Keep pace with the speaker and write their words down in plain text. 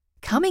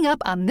coming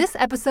up on this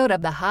episode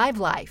of The Hive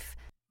Life.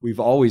 We've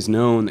always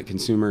known that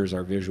consumers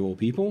are visual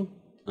people,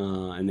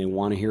 and they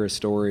want to hear a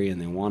story and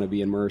they want to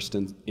be immersed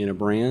in a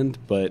brand,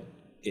 but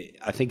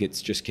I think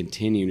it's just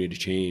continuing to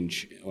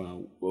change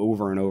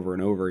over and over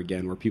and over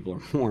again, where people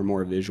are more and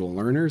more visual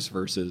learners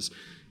versus,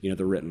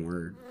 the written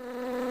word.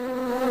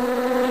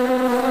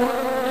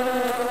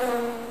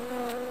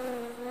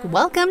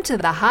 Welcome to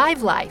The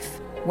Hive Life,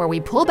 where we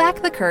pull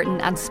back the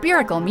curtain on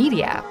Spherical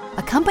Media,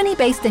 a company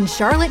based in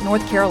Charlotte,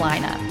 North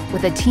Carolina,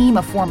 with a team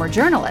of former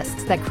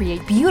journalists that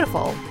create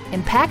beautiful,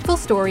 impactful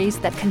stories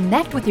that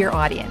connect with your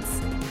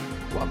audience.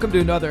 Welcome to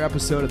another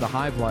episode of The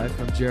Hive Life.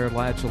 I'm Jared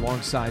Latch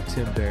alongside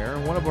Tim Bear.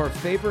 One of our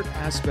favorite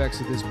aspects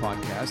of this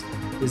podcast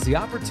is the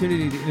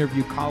opportunity to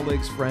interview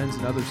colleagues, friends,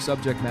 and other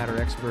subject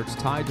matter experts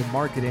tied to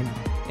marketing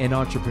and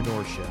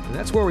entrepreneurship. And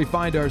that's where we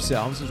find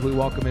ourselves as we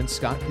welcome in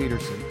Scott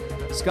Peterson.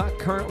 Scott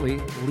currently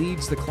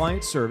leads the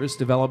client service,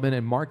 development,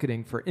 and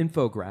marketing for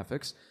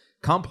Infographics.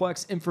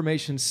 Complex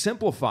information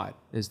simplified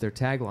is their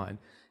tagline.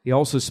 He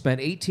also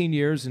spent 18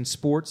 years in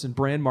sports and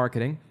brand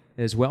marketing,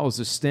 as well as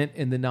a stint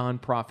in the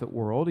nonprofit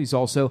world. He's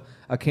also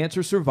a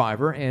cancer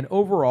survivor and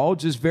overall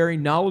just very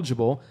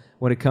knowledgeable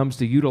when it comes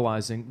to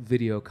utilizing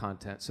video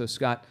content. So,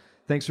 Scott,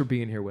 thanks for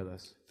being here with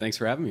us. Thanks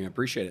for having me. I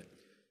appreciate it.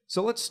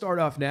 So let's start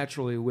off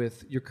naturally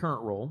with your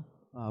current role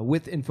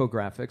with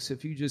Infographics.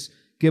 If you just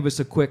give us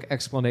a quick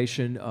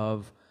explanation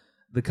of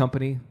the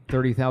company,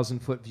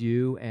 30,000-foot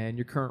view, and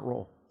your current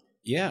role.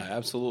 Yeah,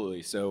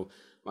 absolutely. So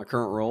my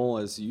current role,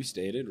 as you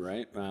stated,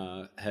 right,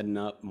 heading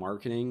up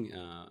marketing,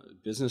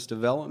 business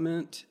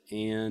development,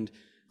 and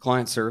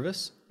client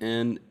service.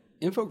 And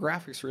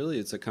Infographics, really,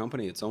 it's a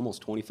company. It's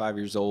almost 25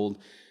 years old.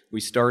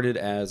 We started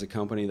as a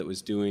company that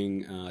was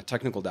doing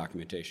technical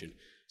documentation,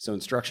 so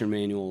instruction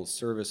manuals,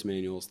 service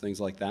manuals, things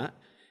like that.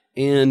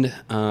 And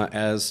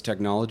as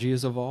technology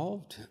has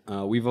evolved,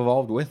 we've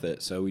evolved with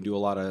it. So we do a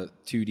lot of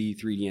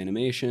 2D, 3D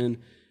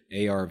animation,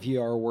 AR,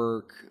 VR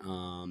work,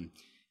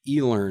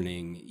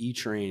 e-learning,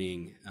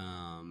 e-training,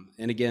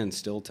 and again,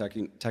 still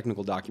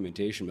technical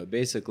documentation. But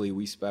basically,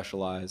 we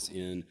specialize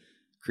in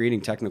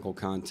creating technical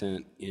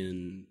content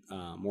in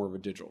more of a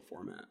digital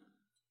format.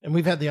 And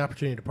we've had the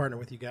opportunity to partner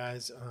with you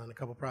guys on a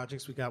couple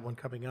projects. We got one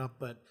coming up,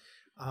 but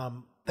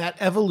that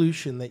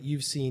evolution that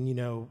you've seen,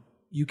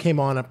 you came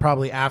on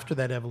probably after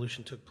that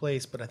evolution took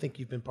place, but I think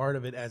you've been part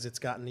of it as it's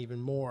gotten even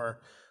more.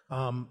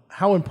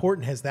 How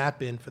important has that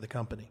been for the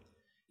company?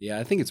 Yeah,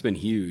 I think it's been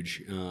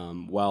huge.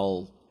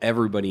 While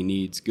everybody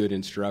needs good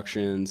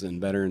instructions and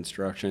better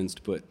instructions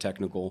to put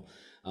technical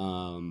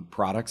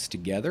products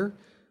together,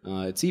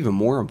 it's even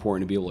more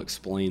important to be able to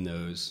explain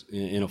those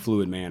in a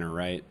fluid manner,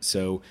 right?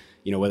 So,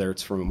 whether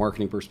it's from a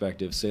marketing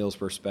perspective, sales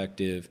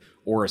perspective,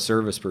 or a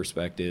service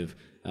perspective,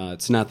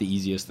 it's not the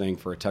easiest thing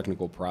for a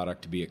technical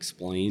product to be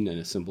explained in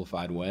a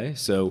simplified way.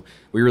 So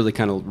we really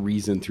kind of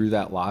reason through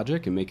that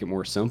logic and make it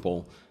more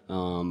simple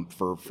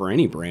for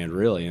any brand,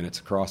 really. And it's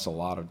across a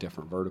lot of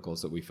different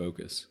verticals that we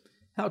focus.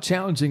 How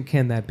challenging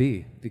can that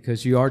be?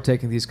 Because you are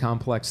taking these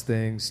complex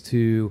things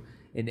to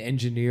an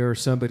engineer or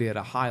somebody at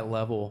a high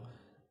level.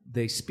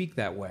 They speak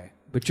that way,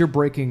 but you're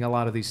breaking a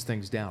lot of these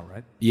things down,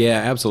 right? Yeah,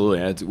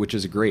 absolutely, which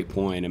is a great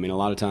point. I mean, a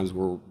lot of times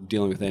we're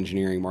dealing with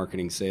engineering,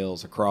 marketing,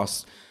 sales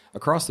across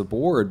the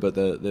board, but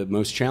the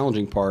most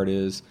challenging part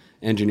is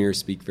engineers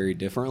speak very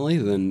differently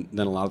than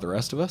a lot of the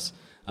rest of us,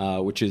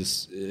 which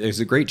is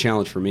a great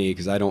challenge for me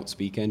because I don't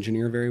speak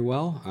engineer very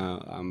well.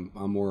 I'm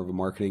more of a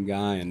marketing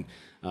guy and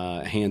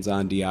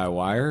hands-on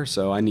DIYer,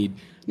 so I need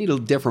a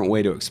different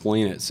way to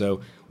explain it.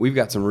 So we've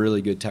got some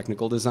really good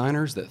technical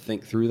designers that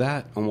think through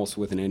that almost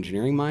with an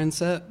engineering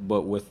mindset,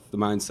 but with the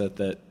mindset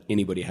that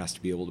anybody has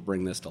to be able to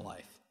bring this to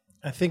life.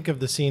 I think of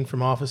the scene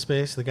from Office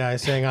Space, the guy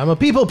saying, I'm a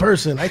people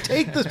person. I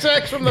take the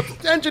checks from the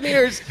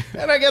engineers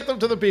and I get them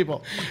to the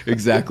people.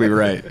 Exactly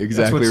right. Exactly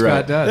that's what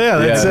right. Scott does. Yeah,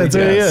 that's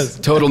what he is.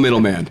 Total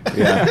middleman.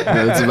 Yeah,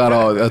 that's about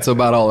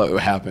all that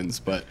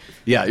happens. But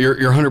yeah, you're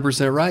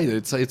 100% right.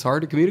 It's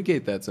hard to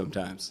communicate that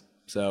sometimes.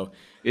 So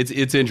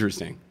it's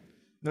interesting.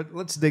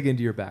 Let's dig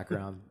into your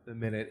background a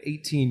minute.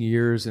 18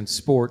 years in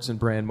sports and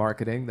brand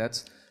marketing.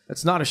 That's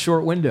not a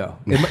short window.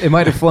 It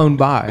might have flown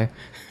by,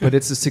 but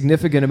it's a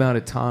significant amount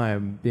of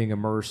time being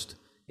immersed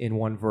in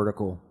one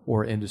vertical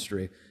or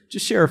industry.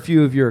 Just share a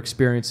few of your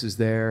experiences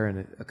there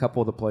and a couple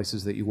of the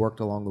places that you worked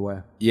along the way.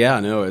 Yeah,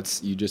 no,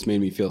 you just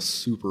made me feel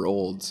super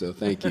old, so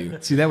thank you.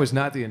 See, that was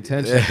not the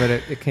intention, but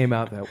it came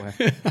out that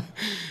way.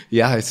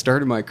 Yeah, I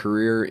started my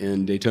career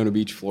in Daytona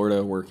Beach,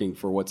 Florida, working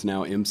for what's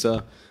now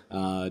IMSA,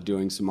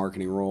 doing some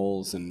marketing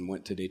roles, and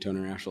went to Daytona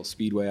International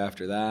Speedway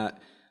after that.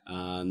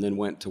 And then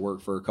went to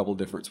work for a couple of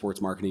different sports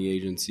marketing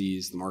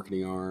agencies, the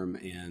marketing arm,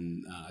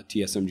 and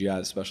TSMGI,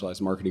 the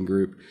specialized marketing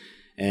group.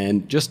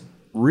 And just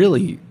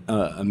really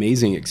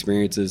amazing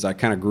experiences. I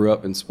kind of grew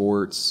up in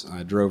sports.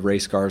 I drove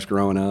race cars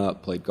growing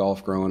up, played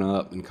golf growing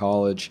up in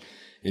college,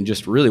 and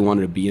just really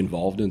wanted to be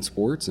involved in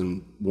sports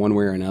in one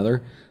way or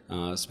another,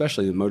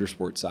 especially the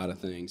motorsport side of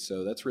things.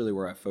 So that's really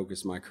where I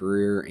focused my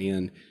career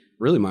and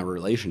really my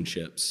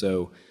relationships.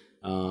 So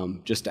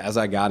just as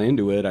I got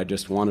into it, I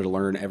just wanted to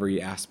learn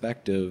every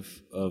aspect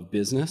of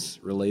business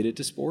related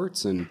to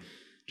sports, and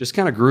just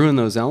kind of grew in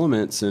those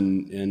elements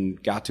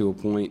and got to a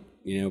point,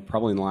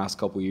 probably in the last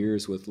couple of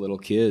years with little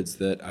kids,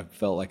 that I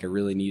felt like I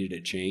really needed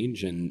to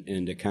change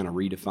and to kind of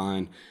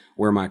redefine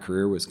where my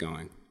career was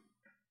going.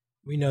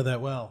 We know that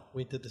well.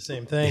 We did the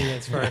same thing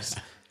as far as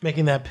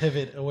making that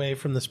pivot away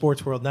from the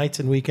sports world. Nights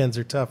and weekends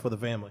are tough with a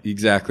family.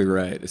 Exactly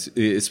right,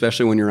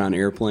 especially when you're on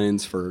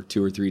airplanes for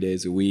 2 or 3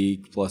 days a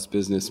week, plus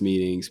business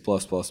meetings,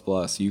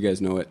 plus. You guys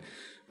know it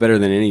better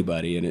than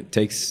anybody, and it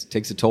takes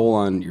a toll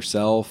on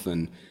yourself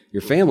and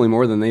your family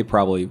more than they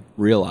probably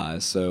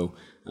realize. So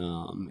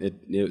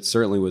it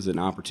certainly was an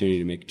opportunity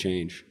to make a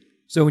change.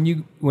 So when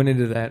you went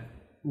into that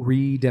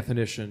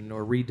redefinition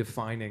or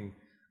redefining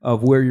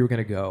of where you were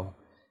going to go,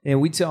 and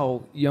we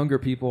tell younger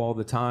people all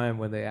the time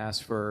when they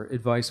ask for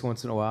advice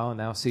once in a while, and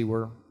now see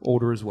we're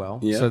older as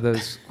well, so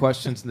those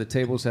questions and the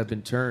tables have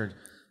been turned.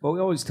 But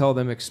we always tell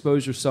them,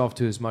 expose yourself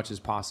to as much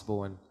as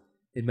possible in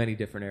many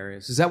different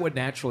areas. Is that what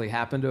naturally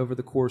happened over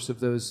the course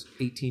of those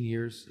 18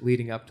 years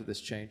leading up to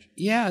this change?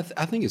 Yeah,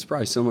 I think it's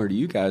probably similar to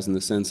you guys in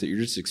the sense that you're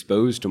just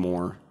exposed to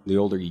more the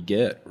older you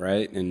get,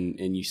 right?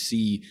 And you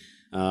see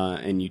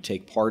and you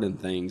take part in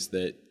things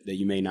that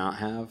you may not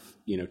have,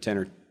 10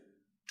 or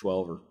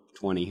 12 or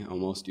 20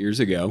 almost years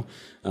ago.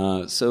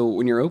 So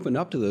when you're opened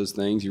up to those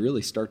things, you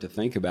really start to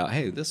think about,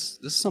 hey, this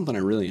is something I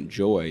really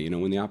enjoy.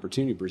 When the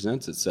opportunity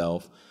presents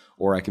itself,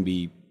 or I can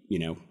be,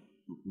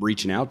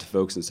 reaching out to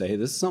folks and say, hey,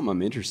 this is something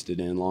I'm interested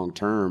in long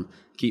term,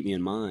 keep me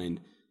in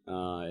mind.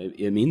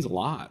 It means a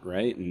lot,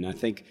 right? And I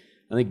think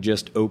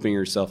just opening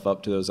yourself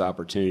up to those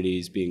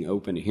opportunities, being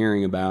open to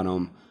hearing about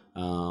them,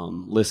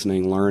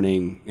 listening,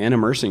 learning, and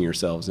immersing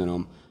yourselves in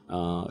them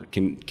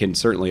can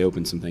certainly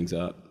open some things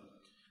up.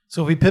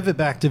 So if we pivot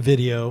back to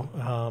video,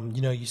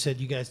 you said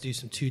you guys do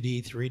some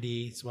 2D,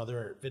 3D, some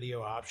other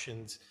video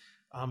options.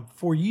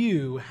 For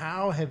you,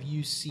 how have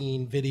you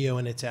seen video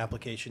and its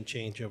application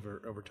change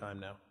over time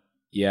now?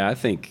 Yeah, I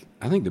think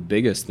the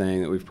biggest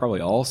thing that we've probably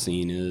all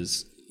seen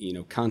is,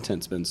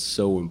 content's been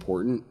so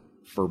important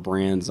for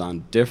brands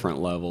on different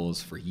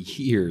levels for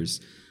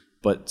years,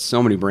 but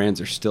so many brands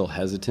are still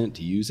hesitant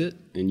to use it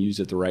and use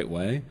it the right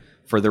way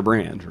for their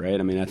brand, right?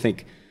 I mean, I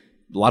think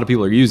a lot of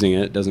people are using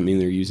it. Doesn't mean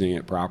they're using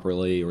it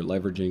properly or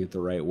leveraging it the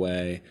right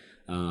way,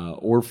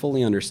 or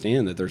fully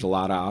understand that there's a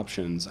lot of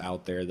options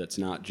out there that's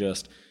not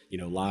just,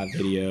 live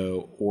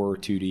video or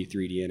 2D,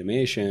 3D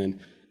animation.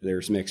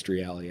 There's mixed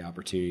reality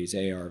opportunities,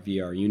 AR,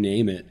 VR, you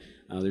name it.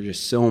 There's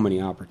just so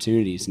many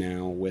opportunities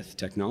now with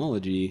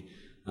technology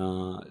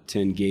to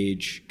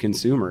engage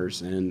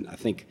consumers. And I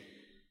think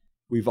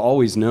we've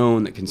always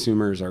known that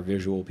consumers are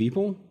visual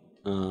people.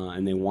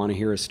 And they want to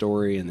hear a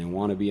story and they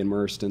want to be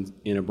immersed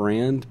in a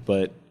brand,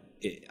 but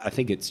I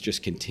think it's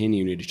just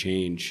continuing to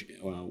change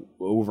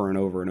over and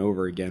over and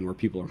over again, where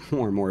people are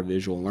more and more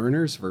visual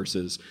learners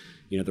versus,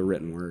 the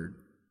written word.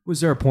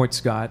 Was there a point,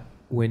 Scott,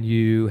 when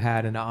you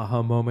had an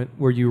aha moment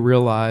where you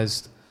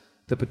realized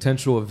the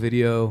potential of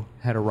video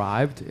had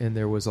arrived and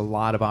there was a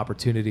lot of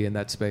opportunity in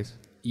that space?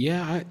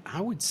 Yeah, I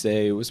would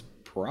say it was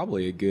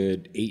probably a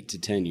good 8 to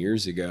 10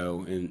 years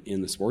ago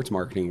in the sports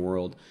marketing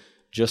world,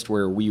 just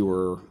where we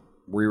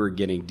were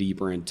getting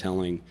deeper in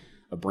telling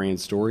a brand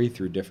story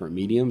through different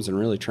mediums and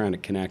really trying to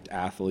connect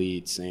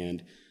athletes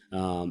and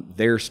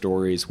their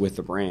stories with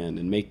the brand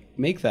and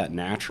make that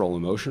natural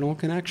emotional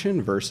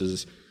connection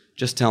versus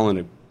just telling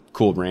a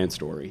cool brand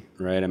story,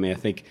 right? I mean, I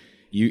think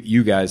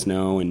you guys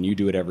know, and you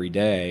do it every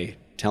day,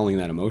 telling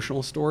that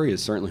emotional story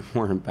is certainly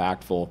more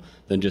impactful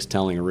than just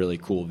telling a really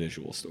cool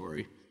visual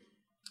story.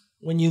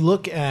 When you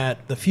look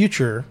at the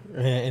future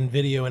in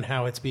video and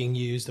how it's being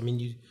used, I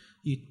mean,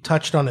 you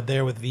touched on it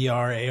there with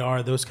VR,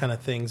 AR, those kind of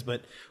things,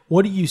 but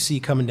what do you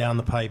see coming down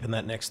the pipe in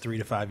that next 3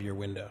 to 5 year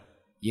window?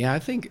 Yeah, I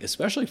think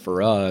especially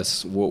for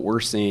us, what we're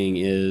seeing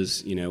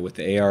is, with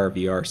the AR,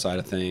 VR side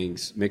of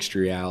things, mixed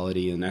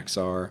reality and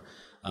XR,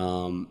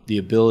 the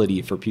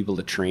ability for people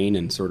to train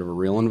in sort of a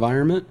real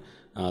environment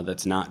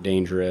that's not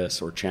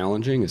dangerous or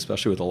challenging,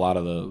 especially with a lot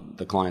of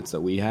the clients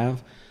that we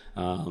have.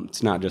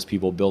 It's not just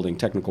people building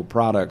technical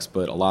products,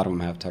 but a lot of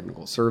them have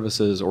technical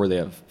services, or they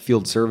have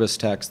field service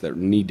techs that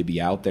need to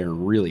be out there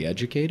and really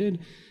educated.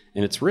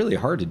 And it's really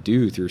hard to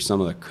do through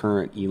some of the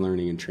current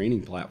e-learning and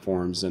training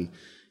platforms. And,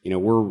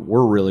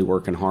 we're really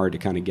working hard to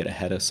kind of get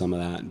ahead of some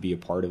of that and be a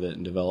part of it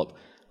and develop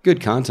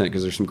good content,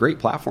 because there's some great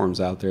platforms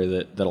out there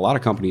that a lot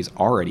of companies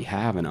already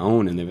have and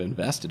own and they've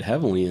invested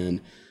heavily in,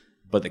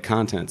 but the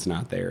content's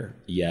not there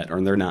yet,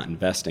 or they're not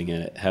investing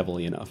in it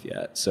heavily enough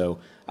yet. So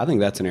I think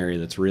that's an area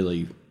that's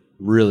really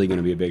going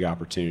to be a big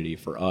opportunity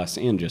for us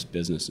and just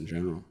business in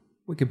general.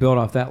 We could build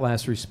off that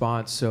last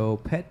response.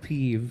 So pet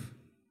peeve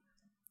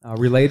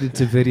related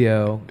to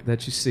video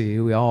that you see,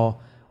 we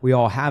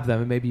all have them,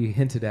 and maybe you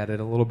hinted at it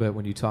a little bit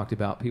when you talked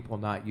about people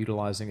not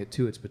utilizing it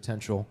to its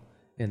potential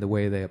in the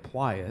way they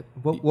apply it.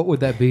 What would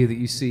that be that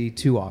you see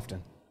too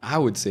often? I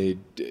would say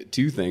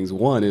two things.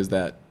 One is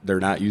that they're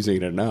not using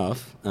it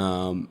enough,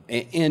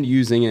 and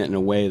using it in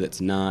a way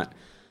that's not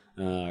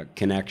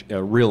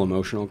a real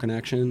emotional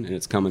connection, and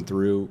it's coming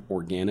through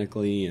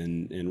organically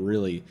and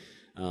really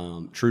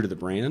true to the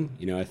brand.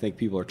 I think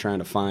people are trying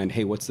to find,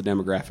 hey, what's the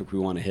demographic we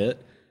want to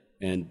hit,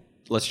 and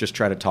let's just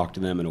try to talk to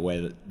them in a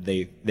way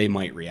that they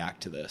might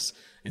react to this,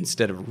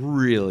 instead of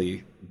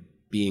really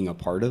being a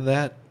part of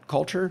that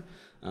culture,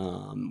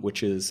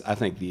 which is, I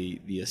think, the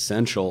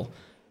essential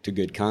to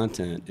good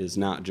content is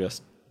not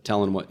just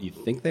telling what you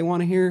think they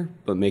want to hear,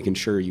 but making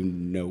sure you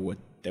know what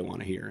they want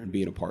to hear and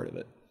being a part of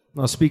it.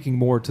 Now, speaking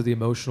more to the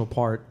emotional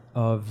part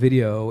of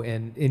video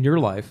and in your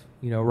life,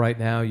 right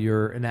now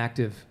you're an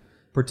active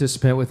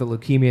participant with the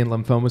Leukemia and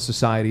Lymphoma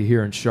Society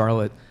here in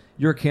Charlotte.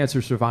 You're a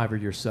cancer survivor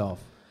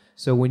yourself.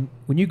 So when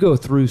you go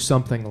through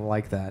something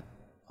like that,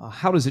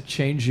 how does it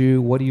change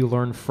you? What do you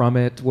learn from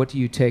it? What do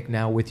you take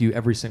now with you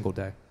every single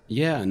day?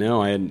 Yeah,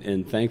 no,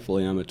 and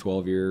thankfully I'm a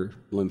 12-year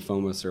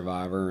lymphoma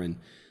survivor, and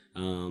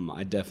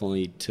I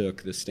definitely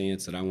took the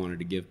stance that I wanted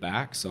to give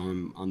back. So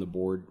I'm on the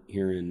board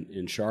here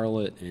in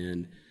Charlotte,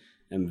 and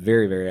I'm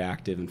very, very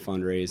active in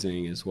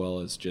fundraising, as well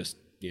as just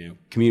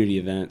community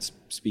events,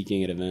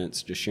 speaking at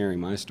events, just sharing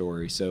my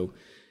story. So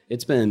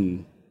it's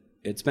been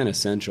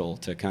essential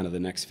to kind of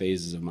the next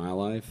phases of my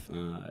life.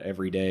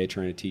 Every day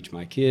trying to teach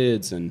my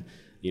kids, and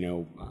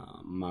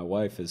my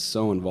wife is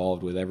so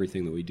involved with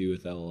everything that we do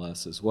with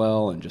LLS as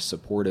well, and just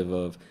supportive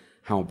of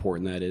how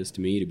important that is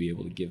to me to be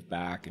able to give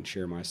back and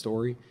share my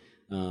story.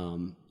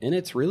 And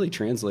it's really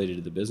translated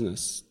to the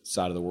business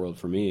side of the world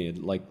for me.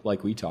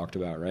 Like we talked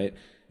about, right?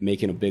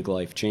 Making a big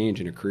life change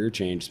and a career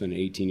change, spending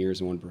 18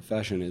 years in one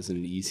profession isn't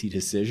an easy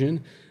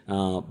decision.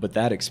 But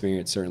that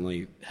experience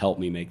certainly helped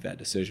me make that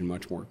decision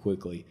much more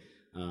quickly,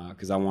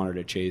 because I wanted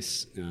to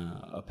chase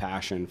a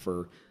passion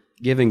for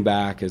giving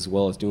back as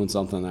well as doing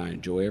something that I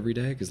enjoy every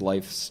day, because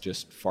life's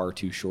just far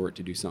too short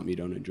to do something you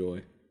don't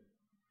enjoy.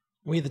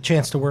 We had the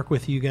chance to work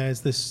with you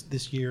guys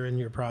this year in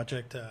your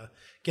project,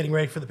 getting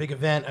ready for the big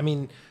event. I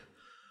mean,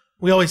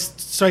 we always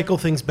cycle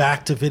things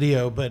back to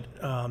video, but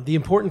the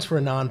importance for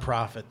a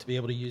nonprofit to be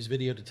able to use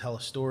video to tell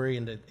a story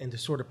and to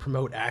sort of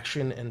promote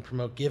action and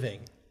promote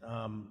giving.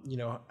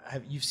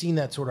 You've seen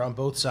that sort of on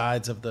both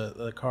sides of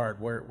the card.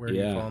 Where do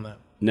you fall on that?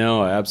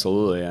 No,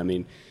 absolutely. I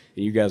mean,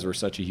 you guys were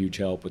such a huge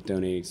help with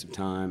donating some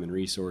time and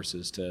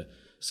resources to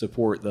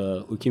support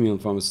the Leukemia and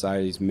Lymphoma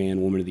Society's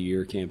Man Woman of the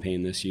Year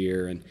campaign this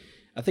year. And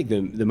I think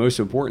the most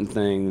important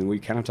thing, and we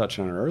kind of touched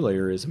on it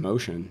earlier, is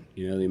emotion.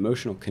 The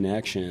emotional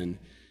connection,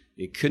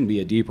 it couldn't be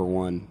a deeper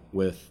one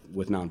with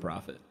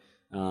nonprofit.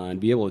 And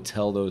be able to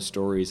tell those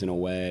stories in a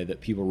way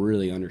that people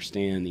really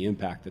understand the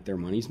impact that their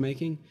money's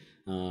making.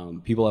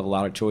 People have a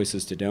lot of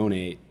choices to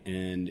donate,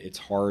 and it's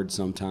hard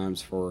sometimes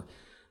for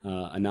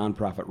a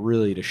nonprofit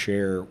really to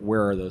share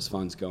where are those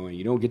funds going.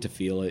 You don't get to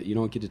feel it. You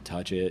don't get to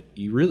touch it.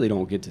 You really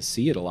don't get to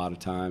see it a lot of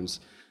times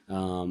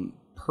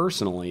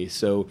personally.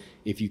 So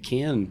if you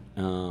can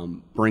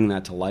bring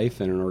that to life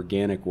in an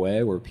organic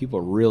way where people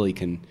really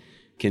can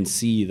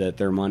see that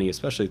their money,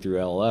 especially through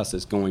LLS,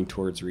 is going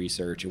towards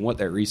research and what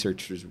that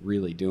research is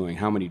really doing,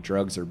 how many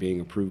drugs are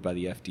being approved by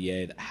the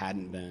FDA that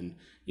hadn't been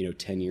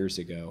 10 years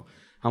ago,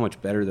 how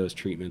much better those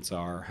treatments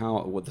are,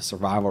 what the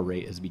survival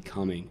rate is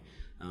becoming.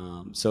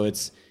 So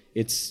it's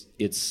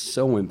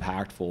so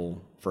impactful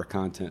for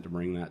content to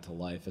bring that to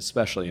life,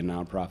 especially in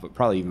nonprofit,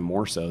 probably even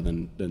more so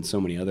than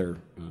so many other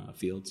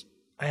fields.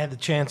 I had the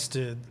chance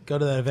to go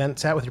to that event,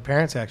 sat with your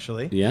parents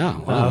actually. Yeah,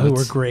 wow, who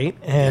were great,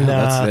 and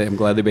I'm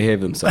glad they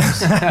behaved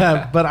themselves.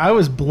 But I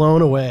was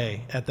blown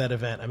away at that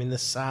event. I mean, the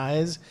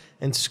size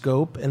and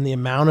scope and the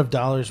amount of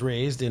dollars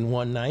raised in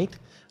one night.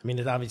 I mean,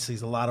 it obviously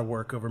is a lot of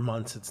work over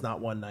months. It's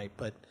not one night,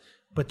 but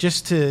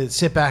just to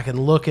sit back and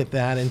look at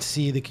that and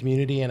see the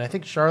community, and I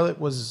think Charlotte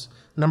was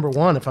number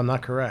one, if I'm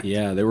not correct.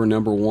 Yeah, they were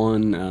number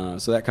one.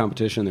 So that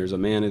competition, there's a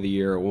Man of the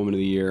Year, a Woman of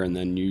the Year, and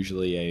then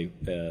usually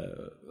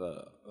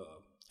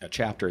a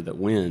chapter that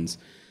wins.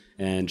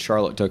 And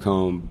Charlotte took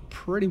home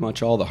pretty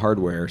much all the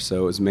hardware.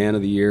 So it was Man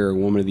of the Year,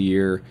 Woman of the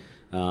Year,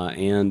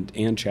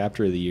 and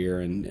Chapter of the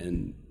Year.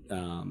 And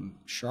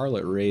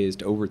Charlotte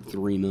raised over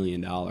 $3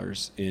 million,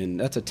 and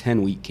that's a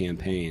 10-week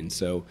campaign.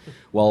 So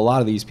while a lot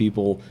of these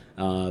people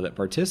that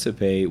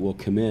participate will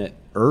commit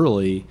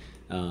early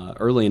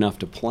enough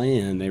to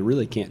plan, they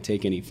really can't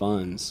take any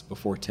funds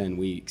before 10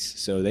 weeks.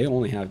 So they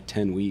only have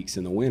 10 weeks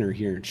in the winter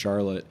here in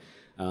Charlotte.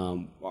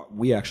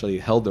 We actually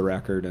held the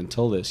record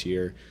until this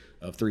year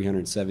of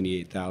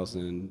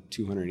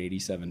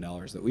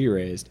 $378,287 that we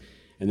raised,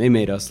 and they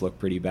made us look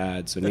pretty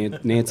bad. So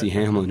Nancy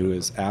Hamlin, who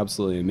is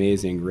absolutely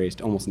amazing,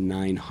 raised almost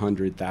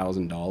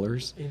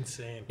 $900,000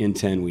 insane in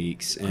 10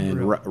 weeks,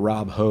 and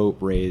Rob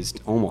Hope raised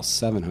almost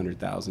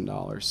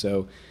 $700,000.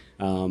 So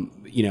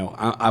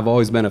I've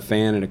always been a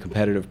fan and a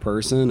competitive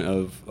person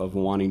of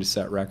wanting to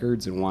set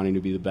records and wanting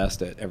to be the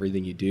best at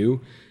everything you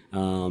do.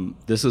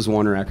 This is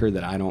one record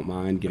that I don't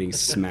mind getting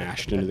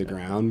smashed into the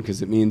ground,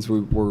 because it means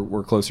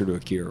we're closer to a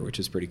cure, which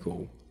is pretty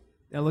cool.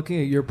 Now, looking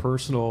at your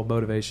personal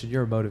motivation,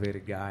 you're a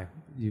motivated guy.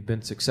 You've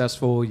been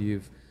successful.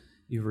 You've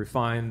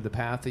refined the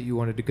path that you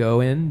wanted to go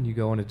in. You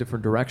go in a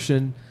different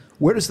direction.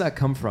 Where does that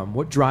come from?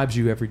 What drives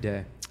you every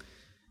day?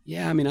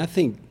 Yeah, I mean, I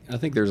think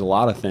there's a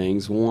lot of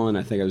things. One,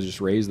 I think I was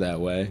just raised that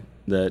way,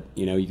 that,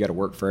 you got to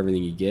work for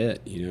everything you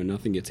get.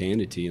 Nothing gets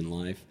handed to you in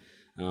life.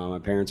 My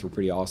parents were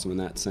pretty awesome in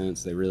that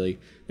sense. They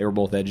were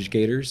both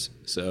educators,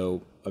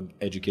 so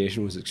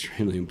education was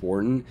extremely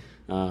important.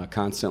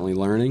 Constantly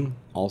learning,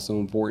 also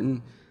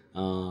important.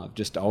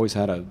 Just always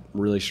had a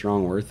really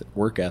strong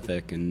work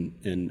ethic,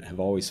 and have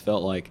always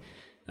felt like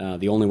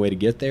the only way to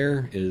get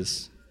there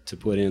is to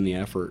put in the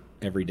effort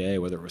every day,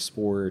 whether it was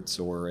sports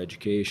or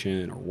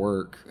education or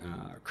work,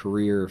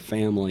 career,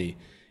 family,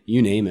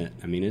 you name it.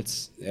 I mean,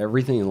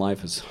 everything in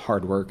life is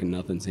hard work and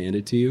nothing's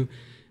handed to you.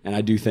 And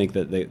I do think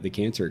that the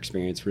cancer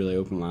experience really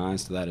opened my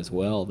eyes to that as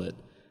well, that,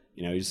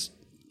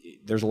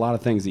 there's a lot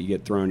of things that you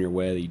get thrown your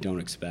way that you don't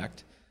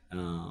expect,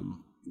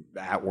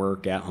 at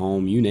work, at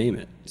home, you name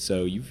it.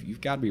 So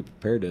you've got to be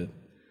prepared to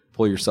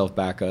pull yourself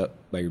back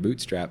up by your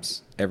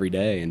bootstraps every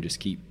day and just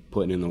keep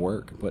putting in the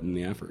work and putting in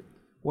the effort.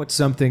 What's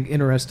something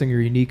interesting or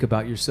unique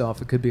about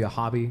yourself? It could be a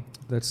hobby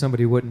that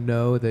somebody wouldn't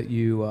know that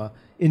you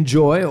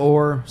enjoy,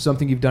 or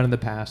something you've done in the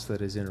past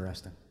that is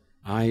interesting.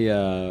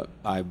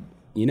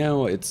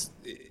 It's,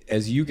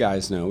 as you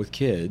guys know, with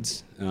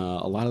kids, a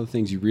lot of the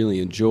things you really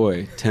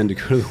enjoy tend to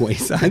go to the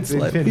wayside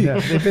slightly.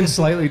 They've been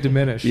slightly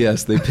diminished.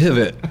 Yes, they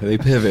pivot. The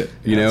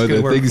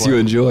things you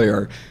enjoy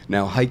are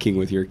now hiking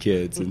with your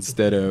kids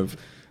instead of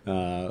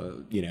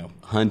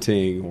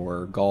hunting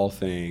or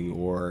golfing,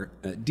 or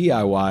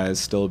DIY is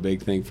still a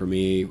big thing for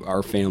me.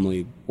 Our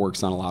family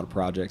works on a lot of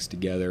projects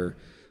together.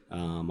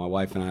 My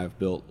wife and I have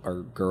built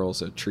our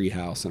girls a tree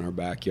house in our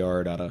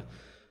backyard out of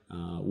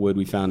wood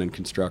we found in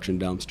construction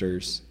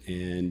dumpsters,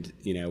 and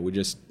we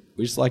just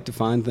like to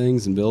find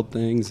things and build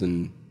things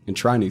and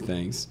try new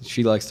things.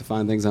 She likes to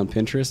find things on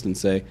Pinterest and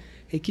say,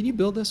 "Hey, can you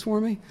build this for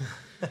me?"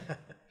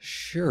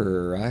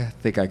 Sure, I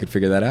think I could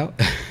figure that out.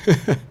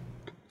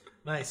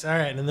 Nice. All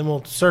right, and then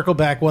we'll circle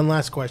back. One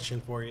last question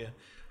for you.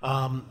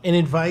 Any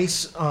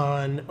advice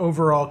on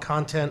overall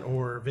content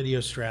or video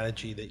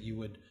strategy that you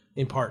would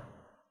impart?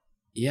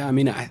 Yeah, I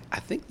mean, I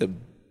think the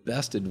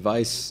best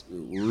advice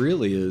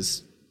really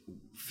is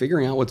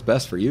figuring out what's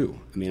best for you.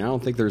 I mean, I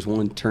don't think there's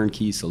one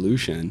turnkey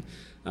solution,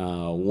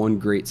 one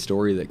great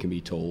story that can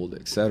be told,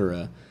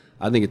 etc.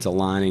 I think it's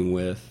aligning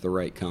with the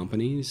right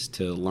companies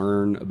to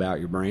learn about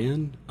your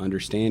brand,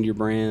 understand your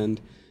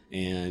brand,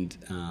 and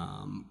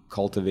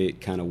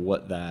cultivate kind of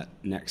what that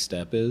next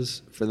step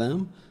is for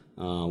them,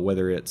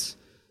 whether it's,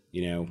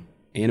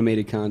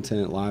 animated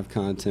content, live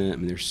content. I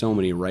mean, there's so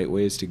many right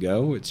ways to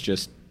go. It's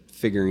just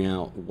figuring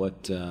out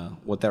what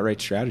that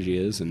right strategy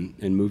is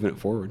and moving it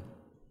forward.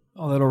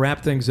 Well, that'll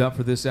wrap things up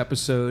for this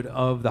episode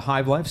of The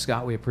Hive Life.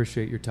 Scott, we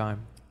appreciate your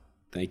time.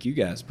 Thank you,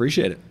 guys.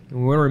 Appreciate it. And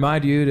we want to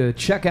remind you to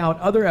check out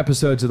other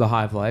episodes of The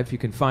Hive Life. You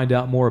can find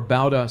out more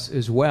about us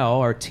as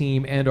well, our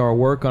team and our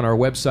work, on our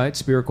website,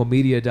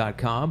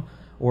 sphericalmedia.com,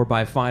 or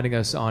by finding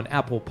us on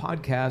Apple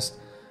Podcasts.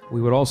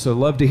 We would also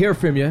love to hear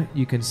from you.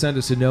 You can send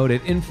us a note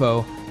at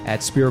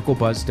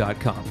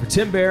info@sphericalbuzz.com. For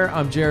Tim Bear,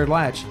 I'm Jared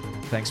Latch.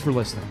 Thanks for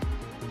listening.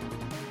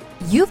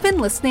 You've been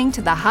listening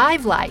to The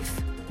Hive Life,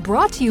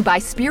 brought to you by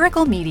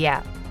Spherical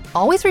Media.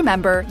 Always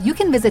remember, you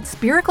can visit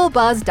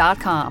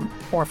sphericalbuzz.com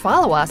or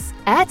follow us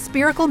at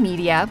Spherical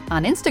Media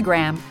on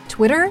Instagram,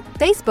 Twitter,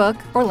 Facebook,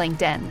 or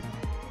LinkedIn.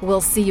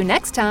 We'll see you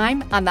next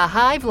time on The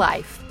Hive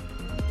Life.